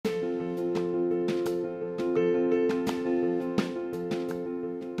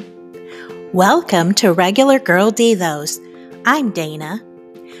Welcome to Regular Girl Devos. I'm Dana.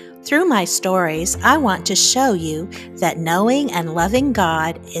 Through my stories, I want to show you that knowing and loving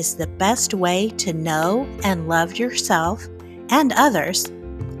God is the best way to know and love yourself and others.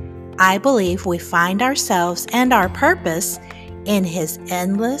 I believe we find ourselves and our purpose in His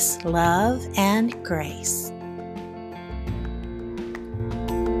endless love and grace.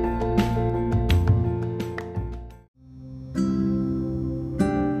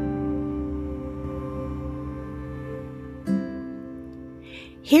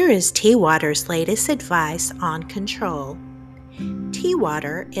 Here is Teawater's latest advice on control.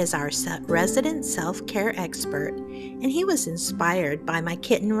 Teawater is our resident self-care expert, and he was inspired by my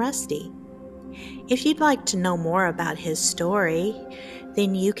kitten Rusty. If you'd like to know more about his story,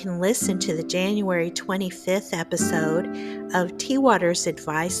 then you can listen to the January 25th episode of Teawater's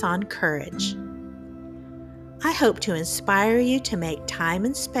advice on courage. I hope to inspire you to make time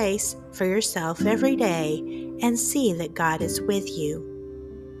and space for yourself every day and see that God is with you.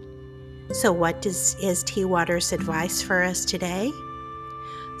 So what is Teawater's advice for us today?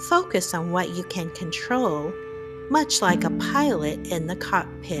 Focus on what you can control, much like a pilot in the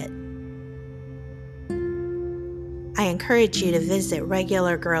cockpit. I encourage you to visit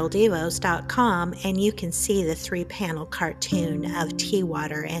regulargirldevos.com and you can see the 3-panel cartoon of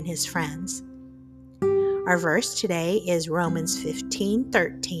Teawater and his friends. Our verse today is Romans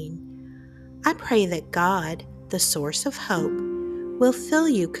 15:13. I pray that God, the source of hope, will fill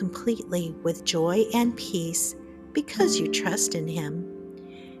you completely with joy and peace because you trust in Him.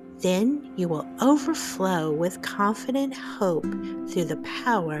 Then you will overflow with confident hope through the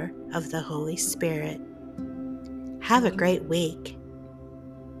power of the Holy Spirit. Have a great week.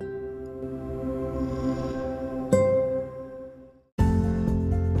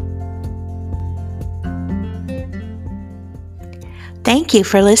 Thank you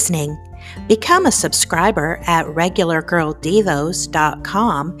for listening. Become a subscriber at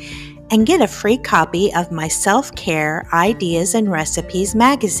regulargirldevos.com and get a free copy of my Self-Care Ideas and Recipes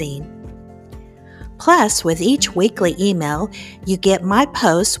magazine. Plus, with each weekly email, you get my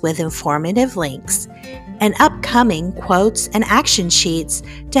posts with informative links and upcoming quotes and action sheets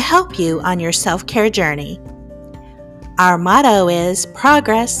to help you on your self-care journey. Our motto is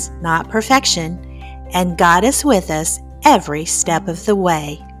progress, not perfection, and God is with us every step of the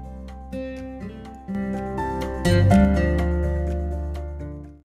way.